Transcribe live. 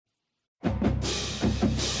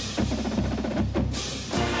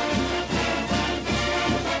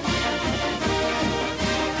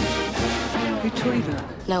breathing?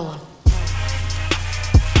 No one.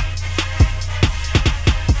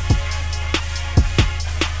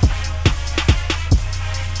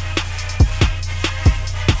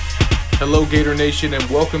 Hello, Gator Nation, and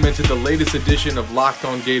welcome into the latest edition of Locked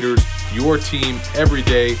On Gators, your team every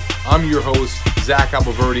day. I'm your host, Zach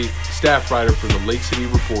Abolverdi, staff writer for the Lake City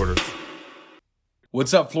Reporter.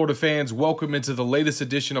 What's up, Florida fans? Welcome into the latest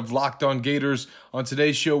edition of Locked On Gators. On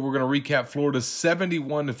today's show, we're going to recap Florida's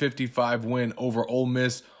 71-55 win over Ole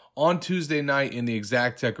Miss on Tuesday night in the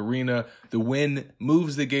Exactech Arena. The win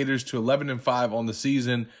moves the Gators to 11-5 on the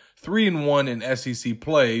season, 3-1 in SEC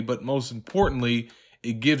play, but most importantly,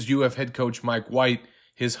 it gives UF head coach Mike White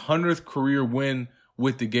his 100th career win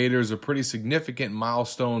with the Gators, a pretty significant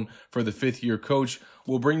milestone for the fifth-year coach.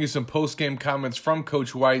 We'll bring you some post-game comments from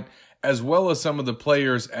Coach White, as well as some of the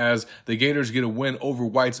players as the Gators get a win over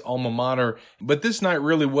White's alma mater. But this night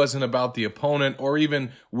really wasn't about the opponent or even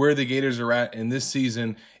where the Gators are at in this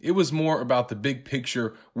season. It was more about the big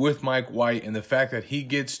picture with Mike White and the fact that he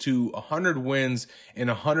gets to 100 wins in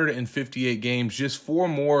 158 games, just 4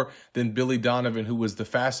 more than Billy Donovan, who was the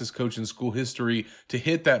fastest coach in school history to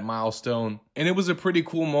hit that milestone. And it was a pretty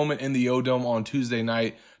cool moment in the O-Dome on Tuesday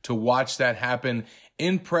night to watch that happen.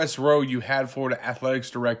 In press row, you had Florida Athletics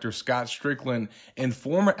Director Scott Strickland and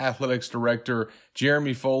former Athletics Director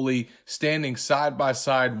Jeremy Foley standing side by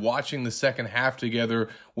side watching the second half together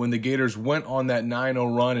when the Gators went on that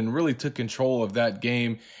 9-0 run and really took control of that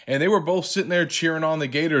game. And they were both sitting there cheering on the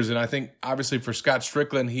Gators. And I think, obviously, for Scott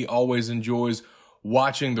Strickland, he always enjoys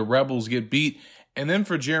watching the Rebels get beat. And then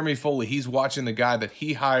for Jeremy Foley, he's watching the guy that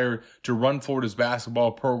he hired to run Florida's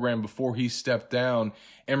basketball program before he stepped down.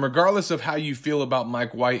 And regardless of how you feel about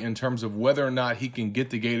Mike White in terms of whether or not he can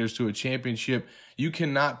get the Gators to a championship, you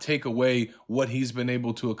cannot take away what he's been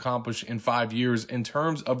able to accomplish in 5 years in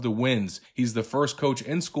terms of the wins. He's the first coach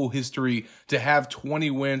in school history to have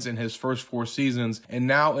 20 wins in his first 4 seasons. And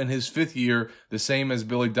now in his 5th year, the same as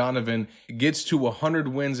Billy Donovan, gets to 100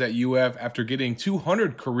 wins at UF after getting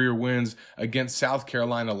 200 career wins against South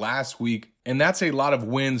Carolina last week. And that's a lot of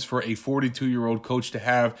wins for a 42-year-old coach to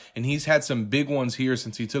have. And he's had some big ones here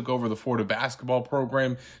since he took over the Florida basketball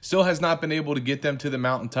program. Still has not been able to get them to the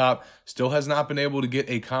mountaintop. Still has not been able to get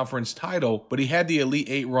a conference title. But he had the Elite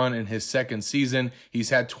 8 run in his second season. He's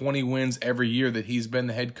had 20 wins every year that he's been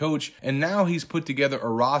the head coach. And now he's put together a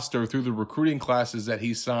roster through the recruiting classes that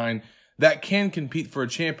he signed that can compete for a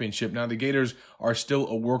championship. Now, the Gators are still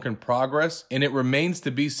a work in progress, and it remains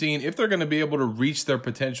to be seen if they're going to be able to reach their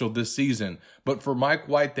potential this season. But for Mike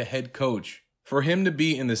White, the head coach, for him to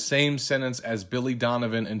be in the same sentence as Billy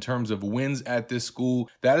Donovan in terms of wins at this school,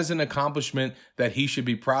 that is an accomplishment that he should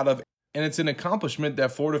be proud of. And it's an accomplishment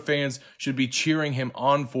that Florida fans should be cheering him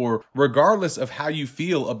on for, regardless of how you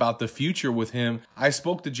feel about the future with him. I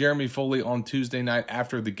spoke to Jeremy Foley on Tuesday night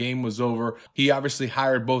after the game was over. He obviously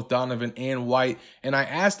hired both Donovan and White, and I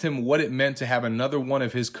asked him what it meant to have another one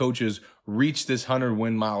of his coaches reach this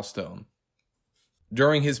 100-win milestone.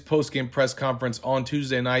 During his post-game press conference on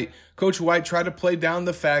Tuesday night, Coach White tried to play down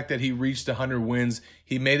the fact that he reached 100 wins.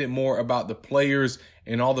 He made it more about the players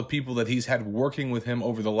and all the people that he's had working with him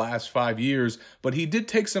over the last 5 years. But he did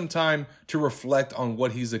take some time to reflect on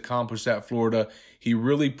what he's accomplished at Florida. He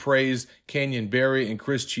really praised Canyon Barry and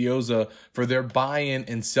Chris Chiozza for their buy-in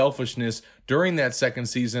and selfishness during that second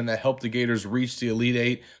season that helped the Gators reach the Elite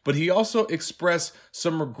 8. But he also expressed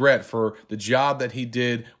some regret for the job that he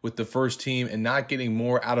did with the first team and not getting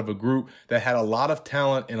more out of a group that had a lot of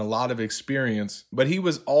talent and a lot of experience. But he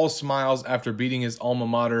was all smiles after beating his alma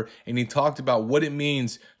mater, and he talked about what it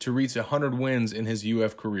means to reach 100 wins in his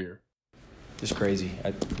UF career. Just crazy.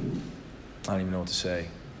 I don't even know what to say.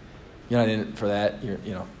 You're not in it for that.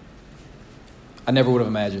 I never would have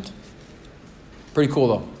imagined. Pretty cool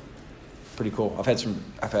though. Pretty cool.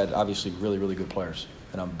 I've had obviously really, really good players,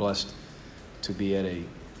 and I'm blessed to be at a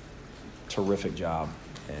terrific job,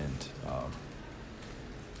 and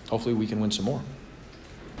hopefully we can win some more.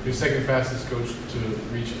 Your second fastest coach to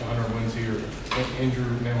reach 100 wins here, Andrew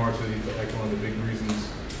Nembhard said like one of the big reasons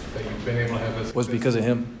that you've been able to have this was because of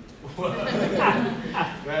him.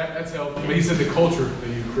 That's helped. But he said the culture that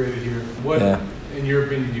you created here. What, in your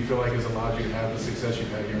opinion, do you feel like has allowed you to have the success you've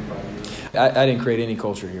had here in 5 years? I didn't create any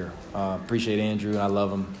culture here. Appreciate Andrew, and I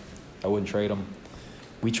love him. I wouldn't trade him.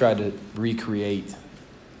 We tried to recreate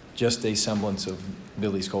just a semblance of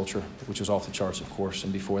Billy's culture, which was off the charts, of course.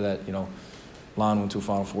 And before that, Lon went to a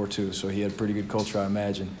Final Four too, so he had pretty good culture, I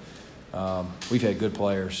imagine. We've had good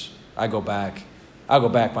players. I'll go back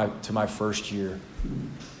to my first year.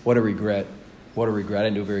 What a regret. I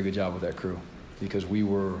didn't do a very good job with that crew because we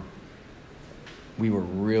were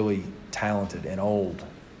really talented and old.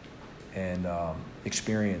 and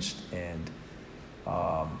experienced, and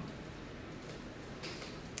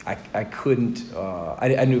I couldn't. I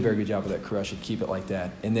didn't do a very good job with that crew. I should keep it like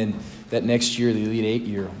that. And then that next year, the Elite Eight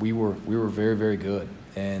year, we were very, very good.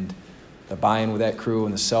 And the buy-in with that crew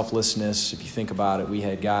and the selflessness. If you think about it, we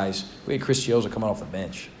had Chris Chioza coming off the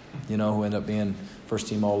bench, who ended up being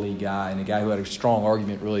first-team All-League guy, and a guy who had a strong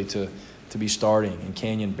argument really to be starting. And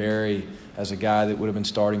Canyon Barry as a guy that would have been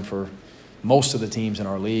starting for most of the teams in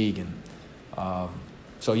our league. And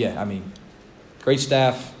great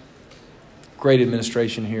staff. Great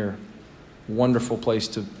administration here, wonderful place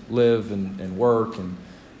to live and work,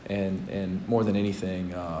 and more than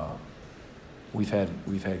anything, we've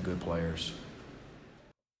had good players.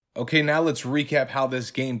 Okay, now let's recap how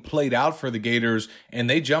this game played out for the Gators, and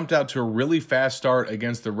they jumped out to a really fast start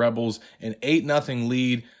against the Rebels, an 8-0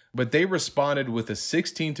 lead. But they responded with a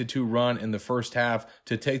 16-2 run in the first half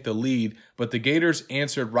to take the lead. But the Gators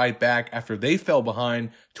answered right back after they fell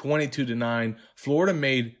behind 22-9. Florida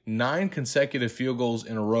made 9 consecutive field goals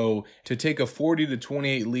in a row to take a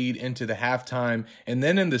 40-28 lead into the halftime. And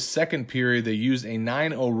then in the second period, they used a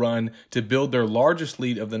 9-0 run to build their largest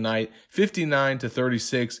lead of the night,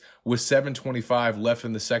 59-36, with 7:25 left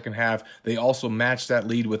in the second half. They also matched that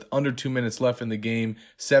lead with under 2 minutes left in the game,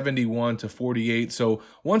 71-48. So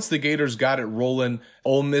once the Gators got it rolling,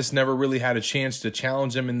 Ole Miss never really had a chance to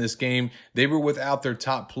challenge them in this game. They were without their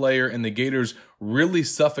top player, and the Gators really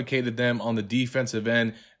suffocated them on the defensive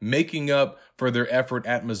end, making up for their effort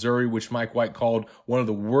at Missouri, which Mike White called one of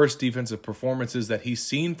the worst defensive performances that he's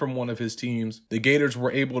seen from one of his teams. The Gators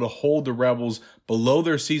were able to hold the Rebels below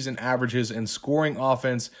their season averages in scoring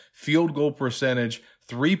offense, field goal percentage,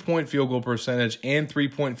 3-point field goal percentage, and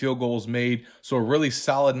 3-point field goals made. So a really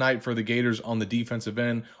solid night for the Gators on the defensive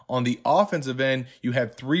end. On the offensive end, you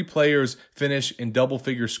had 3 players finish in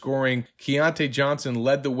double-figure scoring. Keontae Johnson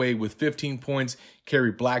led the way with 15 points.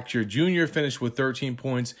 Kerry Blackshear Jr. finished with 13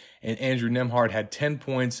 points, and Andrew Nembhard had 10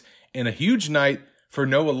 points. And a huge night for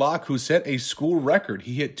Noah Locke, who set a school record.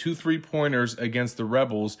 He hit 2 3-pointers against the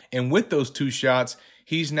Rebels, and with those 2 shots,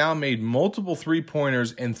 he's now made multiple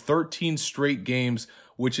 3-pointers in 13 straight games,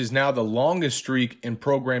 which is now the longest streak in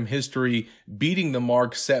program history, beating the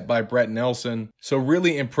mark set by Brett Nelson. So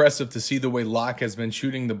really impressive to see the way Locke has been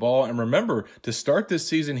shooting the ball. And remember, to start this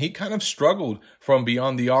season, he kind of struggled from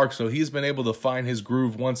beyond the arc, so he's been able to find his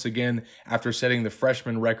groove once again after setting the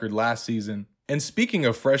freshman record last season. And speaking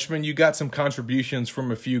of freshmen, you got some contributions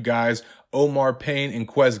from a few guys. Omar Payne and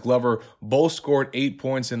Quez Glover both scored 8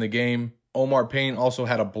 points in the game. Omar Payne also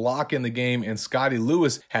had a block in the game, and Scotty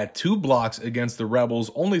Lewis had 2 blocks against the Rebels,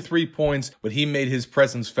 only 3 points, but he made his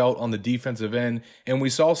presence felt on the defensive end. And we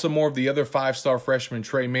saw some more of the other 5-star freshman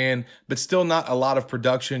Trey Mann, but still not a lot of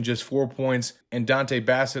production, just 4 points. And Dante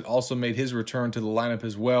Bassett also made his return to the lineup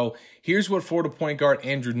as well. Here's what Florida point guard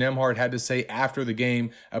Andrew Nembhard had to say after the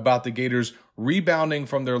game about the Gators rebounding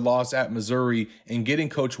from their loss at Missouri and getting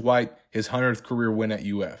Coach White his 100th career win at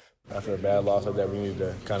UF. After a bad loss like that, we need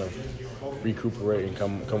to kind of recuperate and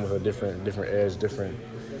come with a different edge, different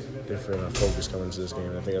focus coming into this game.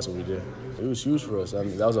 And I think that's what we did. It was huge for us. I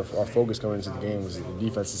mean, that was our focus coming into the game, was the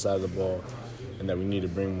defensive side of the ball, and that we need to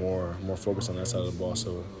bring more focus on that side of the ball.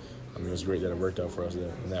 So, I mean, it was great that it worked out for us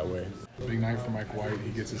in that way. Big night for Mike White.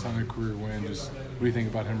 He gets his 100th career win. Just what do you think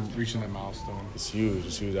about him reaching that milestone? It's huge.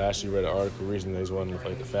 It's huge. I actually read an article recently that he's one of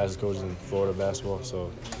the fastest coaches in Florida basketball.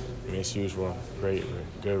 So, I mean, it's huge for him.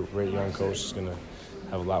 Great young coach. He's going to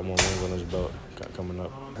have a lot more wins on his belt coming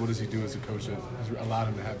up. What does he do as a coach that has allowed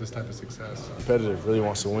him to have this type of success? Competitive. Really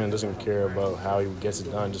wants to win. Doesn't care about how he gets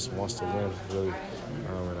it done. Just wants to win, really.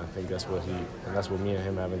 And I think that's what me and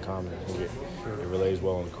him have in common. I think it relays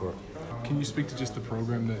well on the court. Can you speak to just the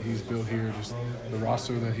program that he's built here, just the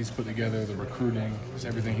roster that he's put together, the recruiting, just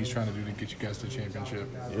everything he's trying to do to get you guys to the championship?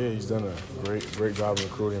 Yeah, he's done a great job of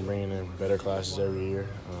recruiting, bringing in better classes every year.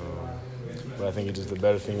 But I think the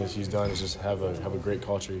better thing he's done is just have a great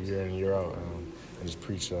culture year in and year out, and just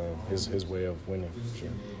preach his way of winning. For sure.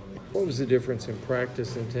 What was the difference in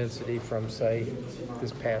practice intensity from, say,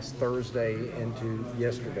 this past Thursday into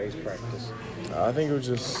yesterday's practice? I think it was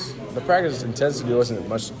just the practice intensity wasn't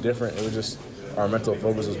much different. It was just our mental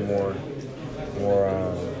focus was more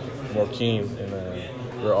keen, and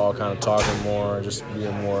we were all kind of talking more, just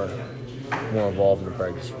being more involved in the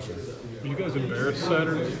practice for sure. Were you guys embarrassed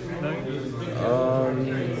Saturday night?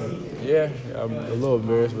 Yeah, I'm a little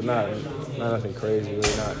embarrassed, but not nothing crazy.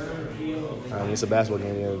 Really not. I mean, it's a basketball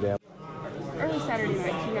game at the end of the day. Early Saturday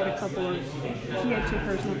night, he had 2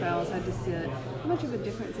 personal fouls, had to sit. How much of a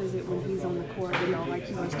difference is it when he's on the court, like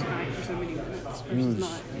he was tonight for so many minutes versus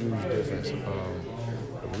not? Huge difference.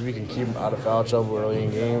 if we can keep him out of foul trouble early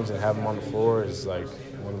in games and have him on the floor is like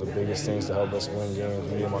one of the biggest things to help us win games.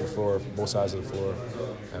 We need him on the floor, both sides of the floor,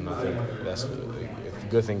 and I think that's a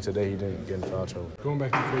good thing today he didn't get in foul trouble. Going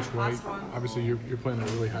back to Coach White, obviously you're playing at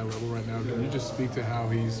a really high level right now. Can you just speak to how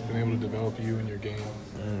he's been able to develop you in your game?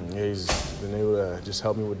 Yeah, he's been able to just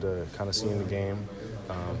help me with the kind of seeing the game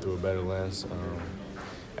through a better lens,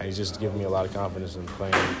 and he's just given me a lot of confidence in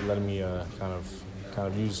playing, letting me kind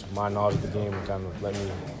of use my knowledge of the game and kind of let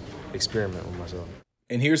me experiment with myself.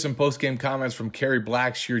 And here's some post-game comments from Kerry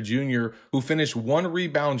Blackshear Jr., who finished 1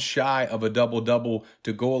 rebound shy of a double-double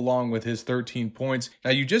to go along with his 13 points.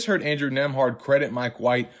 Now, you just heard Andrew Nembhard credit Mike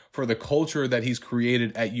White for the culture that he's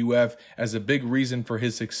created at UF as a big reason for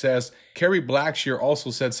his success. Kerry Blackshear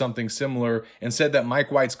also said something similar and said that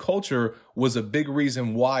Mike White's culture was a big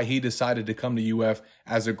reason why he decided to come to UF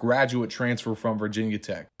as a graduate transfer from Virginia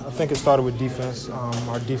Tech. I think it started with defense.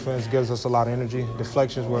 Our defense gives us a lot of energy.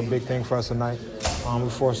 Deflections were a big thing for us tonight. We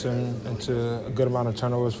forced them into a good amount of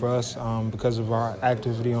turnovers for us because of our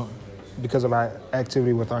activity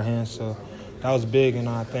with our hands. So that was big, and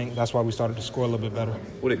I think that's why we started to score a little bit better.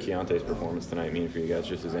 What did Keontae's performance tonight mean for you guys,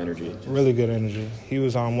 just his energy? Really good energy. He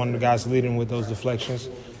was one of the guys leading with those deflections.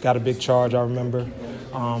 Got a big charge, I remember.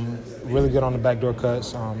 Really good on the backdoor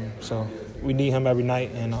cuts. So we need him every night,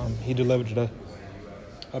 and he delivered today.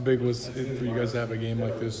 How big was it for you guys to have a game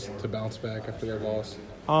like this to bounce back after their loss?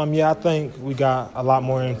 Yeah, I think we got a lot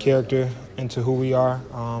more in character into who we are.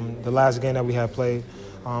 The last game that we had played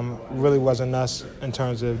really wasn't us in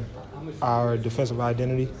terms of our defensive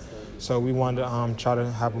identity. So we wanted to try to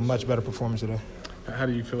have a much better performance today. How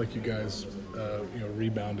do you feel like you guys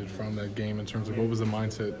rebounded from that game in terms of what was the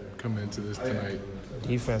mindset coming into this tonight?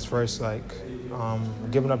 Defense first,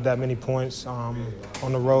 giving up that many points on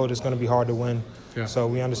the road is going to be hard to win. Yeah. So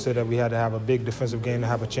we understood that we had to have a big defensive game to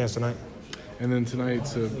have a chance tonight. And then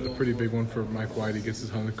tonight's a pretty big one for Mike White. He gets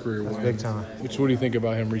his 100th career win. Big time. What do you think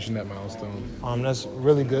about him reaching that milestone? That's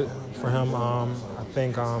really good for him. I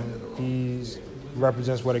think he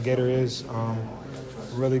represents what a Gator is.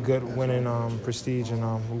 Really good winning prestige,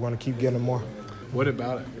 and we want to keep getting him more. What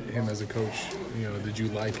about him as a coach, did you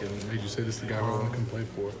like him? Did you say this is the guy I want to come play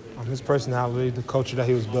for? His personality, the culture that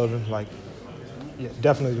he was building,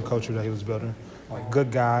 definitely the culture that he was building.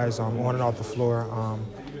 Good guys on and off the floor,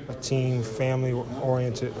 a team,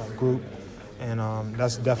 family-oriented group, and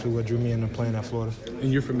that's definitely what drew me into playing at Florida.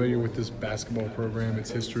 And you're familiar with this basketball program,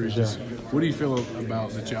 its history. Yeah. What do you feel about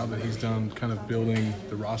the job that he's done kind of building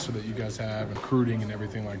the roster that you guys have, recruiting and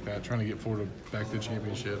everything like that, trying to get Florida back to the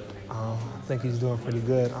championship? I think he's doing pretty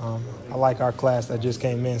good. I like our class that just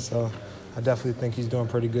came in, so I definitely think he's doing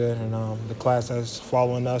pretty good, and the class that's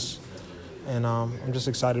following us, and I'm just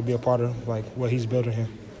excited to be a part of what he's building here.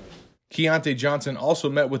 Keontae Johnson also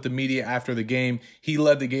met with the media after the game. He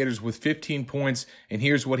led the Gators with 15 points, and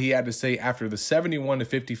here's what he had to say after the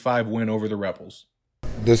 71-55 win over the Rebels.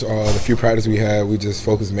 The few practices we had, we just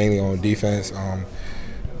focused mainly on defense.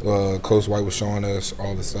 Coach White was showing us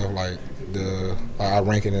all the stuff our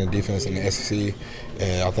ranking in the defense in the SEC,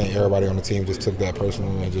 and I think everybody on the team just took that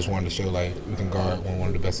personally and just wanted to show we can guard one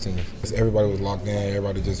of the best teams. Everybody was locked in.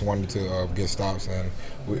 Everybody just wanted to get stops, and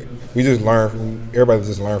we just learned. Everybody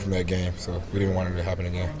just learned from that game, so we didn't want it to happen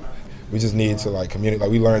again. We just need to communicate.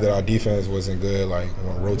 We learned that our defense wasn't good,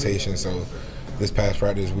 on rotation. So this past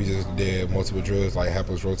practice, we just did multiple drills, help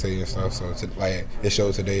us rotate and stuff. So it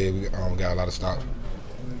showed today. We got a lot of stops.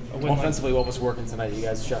 Offensively, what was working tonight? You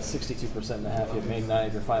guys shot 62% in the half. You made 9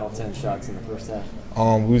 of your final 10 shots in the first half.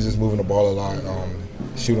 We was just moving the ball a lot,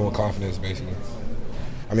 shooting with confidence, basically.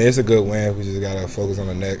 It's a good win. We just got to focus on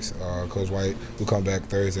the next. Coach White will come back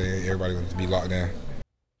Thursday, and everybody will be locked in.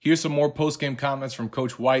 Here's some more post-game comments from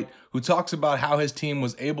Coach White, who talks about how his team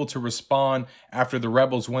was able to respond after the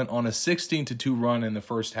Rebels went on a 16-2 run in the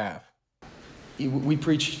first half. We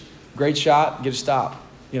preach great shot, get a stop.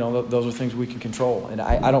 Those are things we can control. And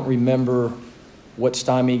I don't remember what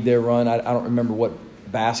stymied their run. I don't remember what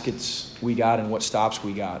baskets we got and what stops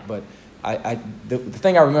we got. But the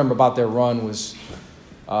thing I remember about their run was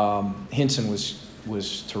Henson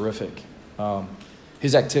was terrific.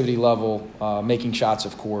 His activity level, making shots,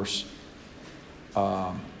 of course.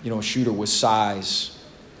 A shooter with size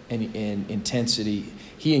and intensity.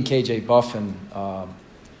 He and KJ Buffin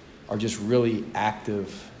are just really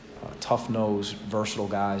active, tough-nosed, versatile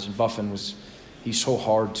guys. And Buffin he's so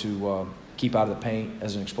hard to keep out of the paint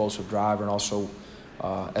as an explosive driver and also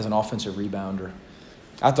as an offensive rebounder.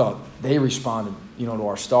 I thought they responded, to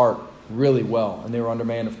our start really well. And they were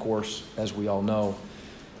undermanned, of course, as we all know.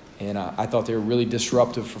 And I thought they were really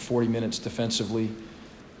disruptive for 40 minutes defensively,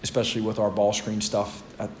 especially with our ball screen stuff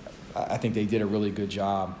I think they did a really good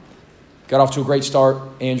job. Got off to a great start.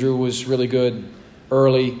 Andrew was really good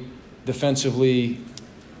early, defensively,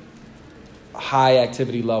 high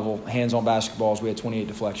activity level, hands-on basketballs. We had 28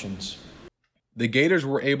 deflections. The Gators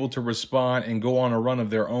were able to respond and go on a run of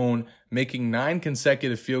their own, making 9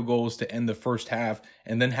 consecutive field goals to end the first half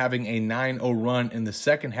and then having a 9-0 run in the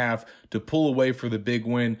second half to pull away for the big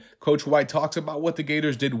win. Coach White talks about what the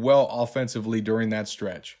Gators did well offensively during that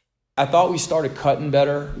stretch. I thought we started cutting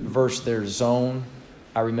better versus their zone.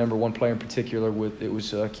 I remember one player in particular, it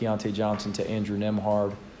was Keontae Johnson to Andrew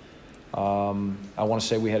Nembhard. I want to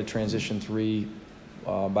say we had a transition 3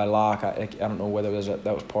 by Locke. I don't know whether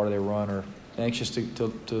that was part of their run or anxious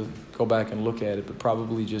to go back and look at it, but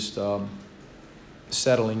probably just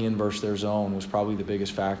settling in versus their zone was probably the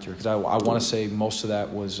biggest factor, because I want to say most of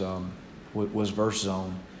that was versus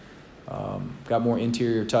zone. Got more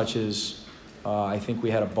interior touches. I think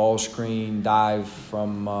we had a ball screen dive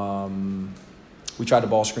from we tried to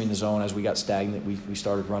ball screen the zone. As we got stagnant, we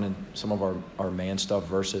started running some of our man stuff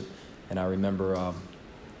versus it. And I remember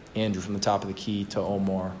Andrew from the top of the key to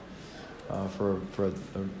Omar for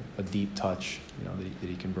a deep touch, that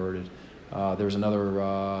he converted. There was another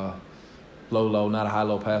low, not a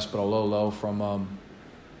high-low pass, but a low from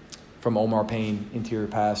Omar Payne, interior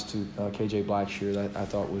pass to KJ Blackshear that I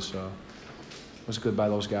thought was good by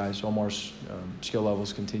those guys. Omar's skill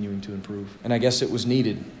levels continuing to improve. And I guess it was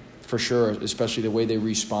needed for sure, especially the way they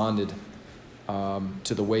responded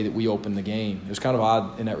to the way that we opened the game. It was kind of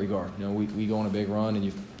odd in that regard. We go on a big run and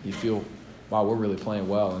you feel, wow, we're really playing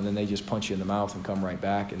well. And then they just punch you in the mouth and come right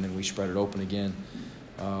back, and then we spread it open again.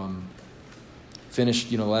 Finished,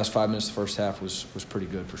 the last 5 minutes of the first half was pretty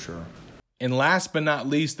good for sure. And last but not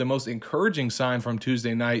least, the most encouraging sign from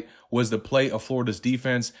Tuesday night was the play of Florida's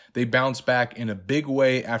defense. They bounced back in a big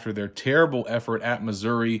way after their terrible effort at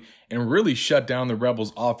Missouri and really shut down the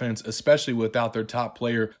Rebels' offense, especially without their top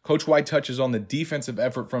player. Coach White touches on the defensive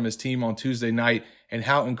effort from his team on Tuesday night and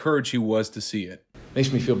how encouraged he was to see it.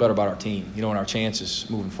 Makes me feel better about our team, and our chances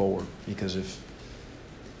moving forward, because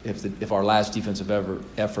if our last defensive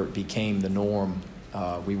effort became the norm,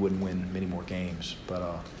 we wouldn't win many more games.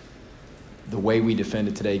 But the way we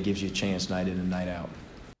defended today gives you a chance night in and night out.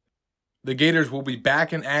 The Gators will be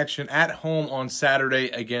back in action at home on Saturday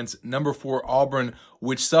against number 4 Auburn,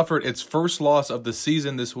 which suffered its first loss of the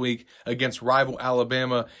season this week against rival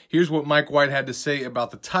Alabama. Here's what Mike White had to say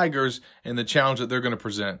about the Tigers and the challenge that they're going to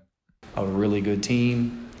present. A really good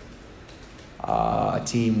team, a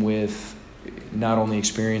team with not only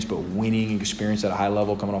experience but winning experience at a high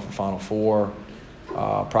level, coming off a Final Four,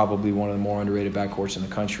 probably one of the more underrated backcourts in the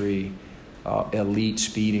country. Elite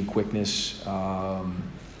speed and quickness,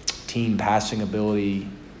 team passing ability.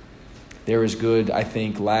 They're as good, I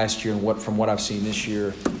think, last year and from what I've seen this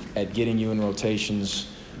year at getting you in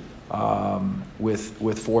rotations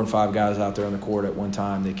with 4 and 5 guys out there on the court at one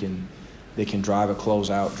time. They can drive a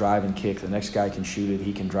closeout, drive and kick. The next guy can shoot it.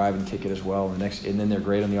 He can drive and kick it as well. And then they're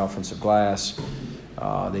great on the offensive glass.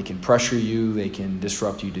 They can pressure you. They can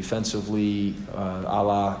disrupt you defensively, a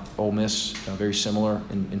la Ole Miss, very similar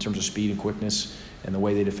in terms of speed and quickness and the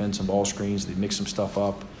way they defend some ball screens. They mix some stuff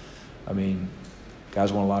up. I mean,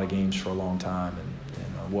 guys won a lot of games for a long time,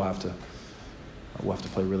 and we'll have to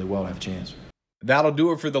play really well to have a chance. That'll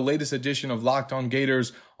do it for the latest edition of Locked On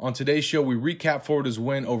Gators. On today's show, we recap Florida's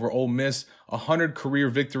win over Ole Miss, 100 career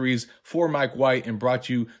victories for Mike White, and brought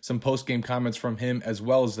you some post-game comments from him as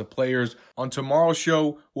well as the players. On tomorrow's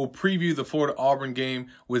show, we'll preview the Florida-Auburn game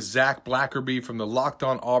with Zach Blackerby from the Locked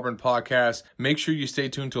On Auburn podcast. Make sure you stay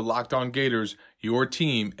tuned to Locked On Gators, your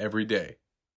team every day.